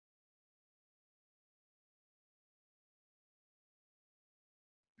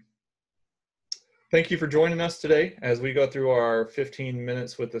Thank you for joining us today as we go through our 15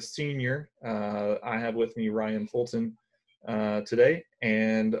 minutes with a senior. I have with me Ryan Fulton today.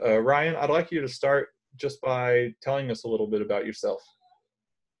 And Ryan, I'd like you to start just by telling us a little bit about yourself.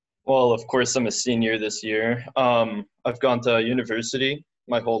 Well, of course, I'm a senior this year. I've gone to university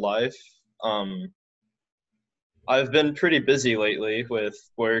my whole life. Um, I've been pretty busy lately with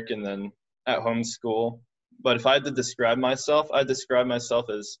work and then at home school. But if I had to describe myself, I'd describe myself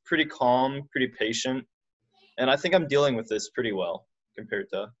as pretty calm, pretty patient, and I think I'm dealing with this pretty well compared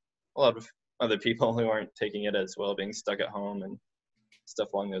to a lot of other people who aren't taking it as well, being stuck at home and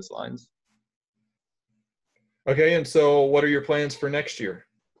stuff along those lines. Okay, and so what are your plans for next year?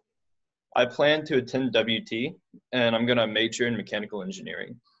 I plan to attend WT, and I'm going to major in mechanical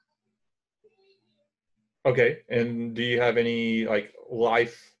engineering. Okay, and do you have any like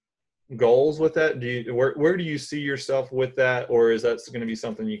life goals with that? Where do you see yourself with that, or is that going to be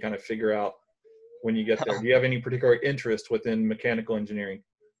something you kind of figure out when you get there? Do you have any particular interest within mechanical engineering?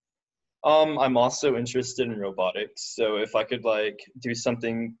 I'm also interested in robotics, so if I could like do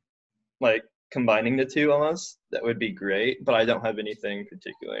something like combining the two almost, that would be great, but I don't have anything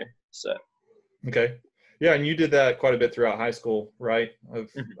particular set. Okay. Yeah, and you did that quite a bit throughout high school, right?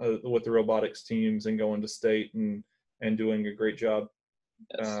 Mhm. With the robotics teams and going to state and doing a great job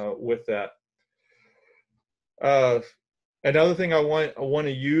Yes. with that. Uh, Another thing I want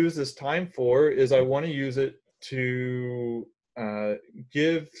to use this time for is I want to use it to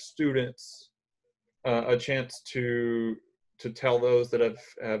give students a chance to tell those that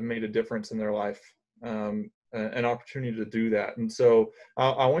have made a difference in their life an opportunity to do that. And so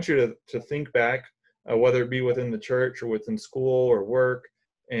I want you to think back, whether it be within the church or within school or work,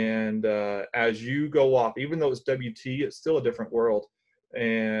 and as you go off, even though it's WT, it's still a different world.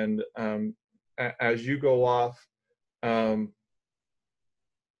 And as you go off, um,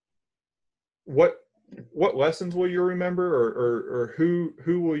 what what lessons will you remember, or who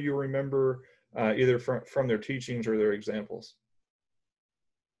will you remember, either from their teachings or their examples?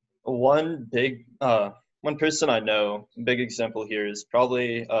 One big one person I know, big example here is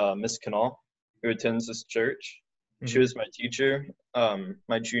probably Miss Canal, who attends this church. She Hmm. was my teacher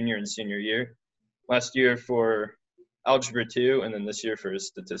my junior and senior year. Last year for algebra 2 and then this year for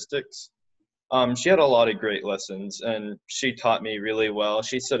statistics. She had a lot of great lessons and she taught me really well.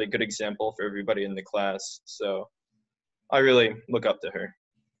 She set a good example for everybody in the class. So I really look up to her.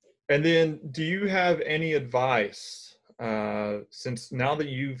 And then, do you have any advice, since now that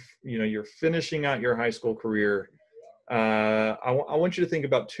you're finishing out your high school career? I want you to think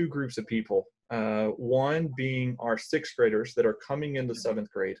about two groups of people. One being our sixth graders that are coming into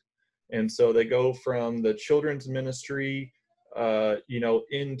seventh grade, and so they go from the children's ministry,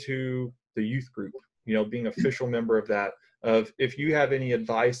 into the youth group. Being official member of that. Of if you have any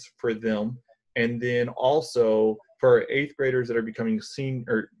advice for them, and then also for our eighth graders that are becoming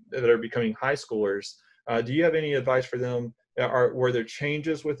senior, that are becoming high schoolers. Do you have any advice for them? Were there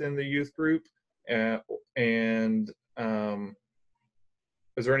changes within the youth group? And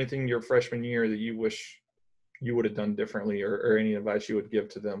is there anything your freshman year that you wish you would have done differently, or any advice you would give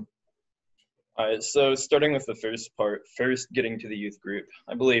to them? All right, so starting with the first part, first getting to the youth group.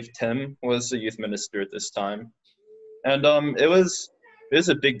 I believe Tim was the youth minister at this time. And it was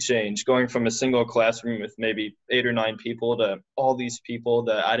a big change going from a single classroom with maybe 8 or 9 people to all these people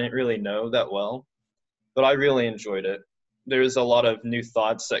that I didn't really know that well. But I really enjoyed it. There was a lot of new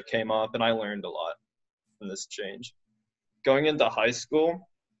thoughts that came up, and I learned a lot from this change. Going into high school,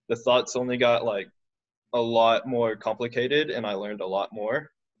 the thoughts only got like a lot more complicated, and I learned a lot more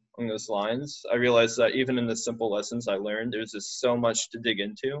on those lines. I realized that even in the simple lessons I learned, there's just so much to dig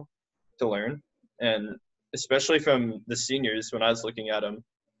into to learn. And especially from the seniors, when I was looking at them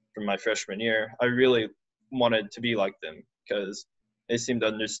from my freshman year, I really wanted to be like them because they seemed to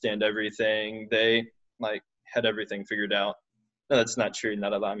understand everything. They like had everything figured out. No, that's not true now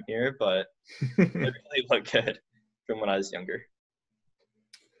that I'm here, but they really look good from when I was younger.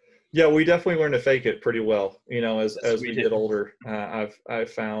 Yeah, we definitely learn to fake it pretty well, Yes, as we we do. get older.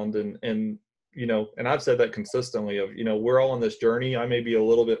 I've found, and I've said that consistently of, we're all on this journey. I may be a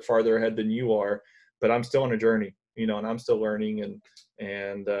little bit farther ahead than you are, but I'm still on a journey, and I'm still learning,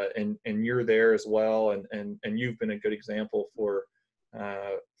 and you're there as well, and you've been a good example for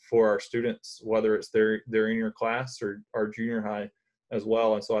our students, whether it's they're in your class or junior high as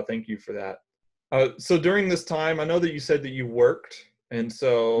well. And so I thank you for that. So during this time, I know that you said that you worked, and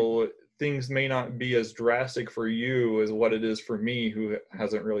so things may not be as drastic for you as what it is for me, who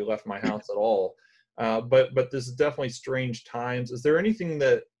hasn't really left my house at all. But this is definitely strange times. Is there anything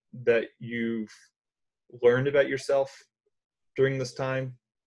that you've learned about yourself during this time?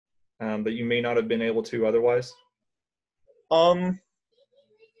 that you may not have been able to otherwise? Um,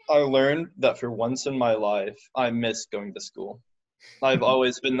 I learned that for once in my life, I miss going to school. I've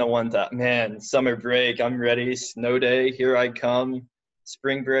always been the one that, man, summer break, I'm ready. Snow day, here I come.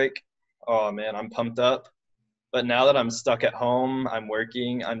 Spring break, oh man, I'm pumped up. But now that I'm stuck at home, I'm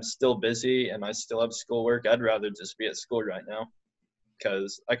working, I'm still busy, and I still have schoolwork, I'd rather just be at school right now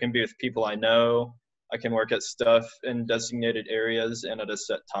because I can be with people I know. I can work at stuff in designated areas and at a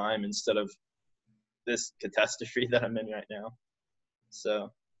set time instead of this catastrophe that I'm in right now.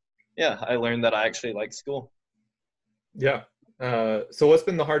 So, yeah, I learned that I actually like school. Yeah. So what's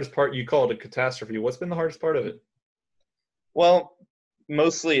been the hardest part? You call it a catastrophe. What's been the hardest part of it? Well,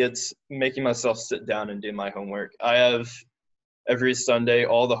 mostly it's making myself sit down and do my homework. I have every Sunday,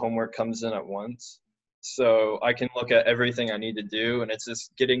 all the homework comes in at once. So I can look at everything I need to do, and it's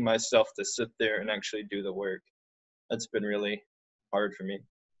just getting myself to sit there and actually do the work. That's been really hard for me.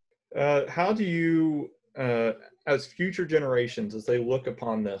 How do you, as future generations, as they look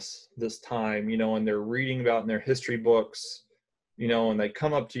upon this time, and they're reading about in their history books, and they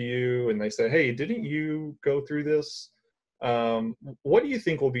come up to you and they say, "Hey, didn't you go through this?" What do you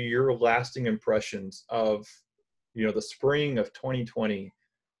think will be your lasting impressions of, the spring of 2020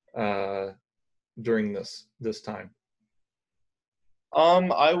 during this time?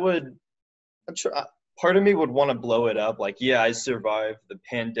 I would try, part of me would want to blow it up. Like, yeah, I survived the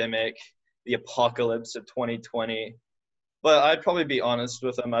pandemic, the apocalypse of 2020. But I'd probably be honest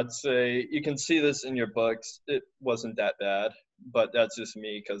with them. I'd say you can see this in your books. It wasn't that bad, but that's just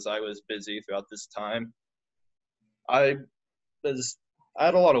me because I was busy throughout this time. I was I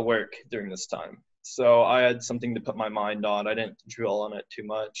had a lot of work during this time, so I had something to put my mind on. I didn't dwell on it too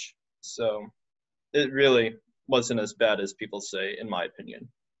much, so it really wasn't as bad as people say, in my opinion.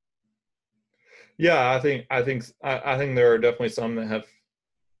 Yeah, I think there are definitely some that have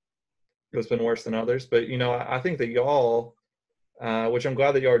it's been worse than others, but I think that y'all, which I'm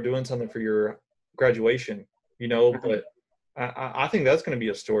glad that y'all are doing something for your graduation, but I think that's going to be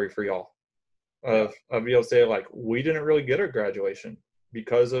a story for y'all Yeah. of be able to say like we didn't really get our graduation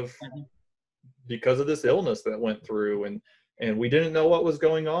because of Mhm. because of this illness that went through, and we didn't know what was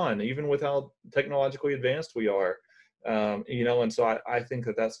going on even with how technologically advanced we are, and so I think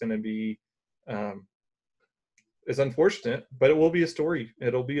that that's going to be um, it's unfortunate, but it will be a story.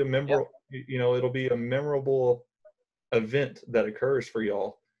 It'll be a Yeah. it'll be a memorable event that occurs for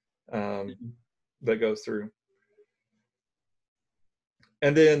y'all, um, Mhm. that goes through.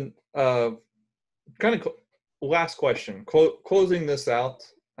 And then, kind of last question, closing this out.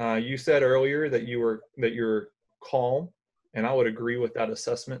 You said earlier that you're calm, and I would agree with that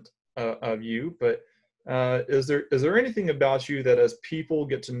assessment of you. But is there anything about you that, as people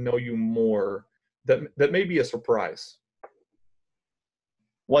get to know you more, that may be a surprise?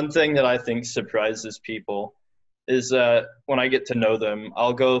 One thing that I think surprises people is that when I get to know them,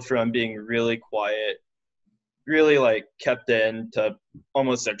 I'll go from being really quiet, really like kept in to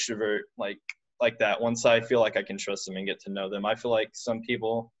almost extrovert, like that. Once I feel like I can trust them and get to know them, I feel like some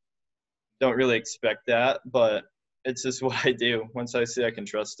people don't really expect that, but it's just what I do. Once I see I can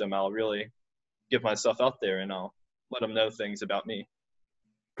trust them, I'll really give myself out there and I'll let them know things about me.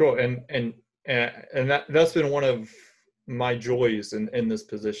 Cool. And that's been one of my joys in this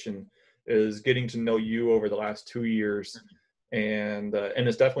position, is getting to know you over the last 2 years. And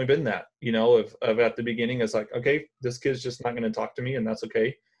it's definitely been that, of at the beginning, it's like, okay, this kid's just not going to talk to me, and that's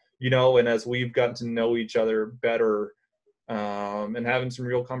okay. And as we've gotten to know each other better, and having some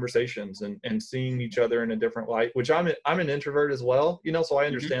real conversations, and seeing each other in a different light, which I'm an introvert as well, so I Mm-hmm.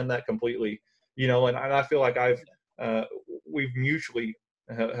 understand that completely, and I feel like uh, we've mutually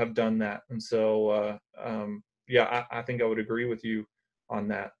have done that. And so, yeah, I think I would agree with you on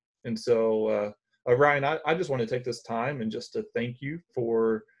that. And so, Ryan, I just want to take this time and just to thank you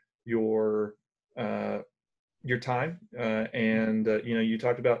for your uh, your time, and you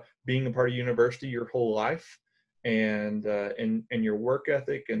talked about being a part of university your whole life, and your work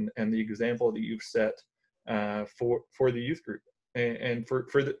ethic, and the example that you've set, for the youth group, and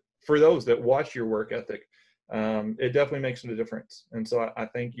for those that watch your work ethic. It definitely makes a difference, and so I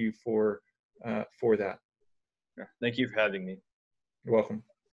thank you for that. Yeah. Thank you for having me. You're welcome.